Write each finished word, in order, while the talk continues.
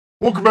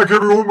Welcome back,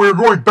 everyone. We're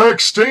going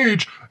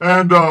backstage,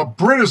 and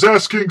Britt is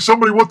asking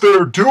somebody what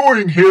they're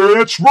doing here.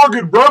 It's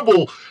Rugged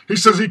Rebel. He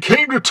says he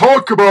came to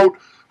talk about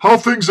how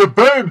things have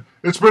been.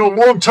 It's been a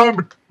long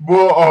time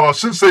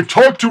since they've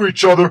talked to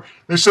each other.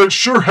 They said it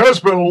sure has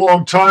been a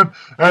long time.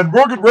 And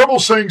Rugged Rebel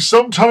saying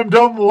sometime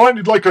down the line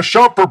he'd like a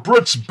shot for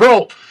Britt's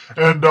belt.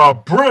 And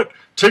Britt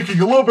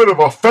taking a little bit of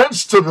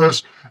offense to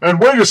this.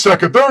 And wait a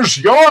second, there's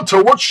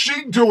Yonta. What's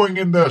she doing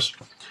in this?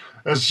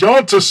 As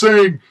Yonta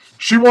saying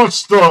she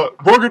wants the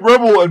Rugged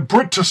Rebel and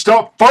Britt to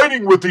stop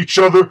fighting with each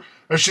other,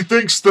 and she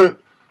thinks that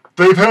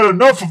they've had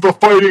enough of the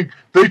fighting.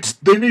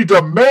 They need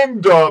to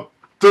mend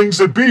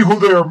things and be who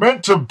they are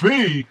meant to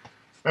be.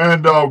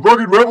 And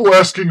Rugged Rebel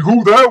asking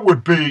who that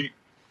would be.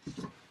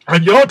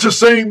 And Yonta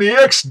saying the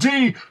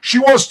XD, she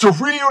wants to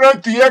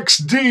reunite the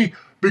XD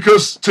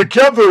because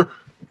together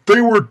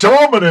they were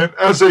dominant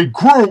as a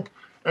group.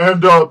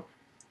 And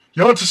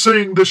Yonta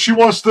saying that she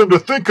wants them to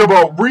think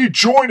about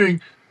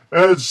rejoining,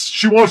 as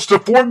she wants to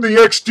form the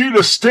XD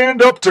to stand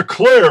up to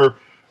Claire.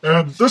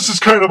 And this is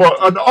kind of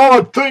an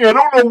odd thing. I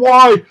don't know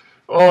why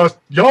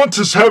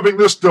Yonta's having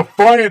this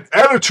defiant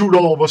attitude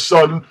all of a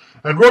sudden.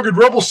 And Rugged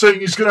Rebel saying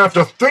he's going to have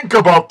to think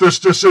about this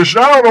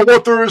decision. I don't know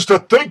what there is to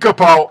think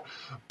about,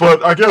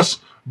 but I guess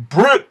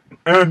Britt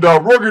and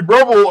Rugged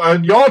Rebel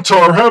and Yonta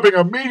are having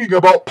a meeting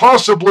about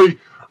possibly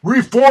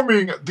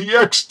reforming the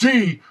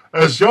XD,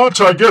 as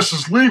Yonta, I guess,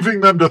 is leaving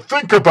them to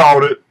think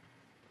about it.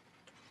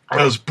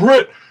 As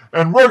Britt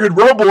and Rugged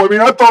Rebel, I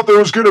mean, I thought there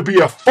was going to be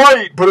a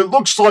fight, but it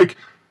looks like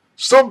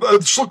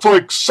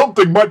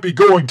something might be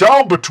going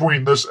down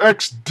between this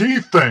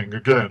XD thing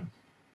again.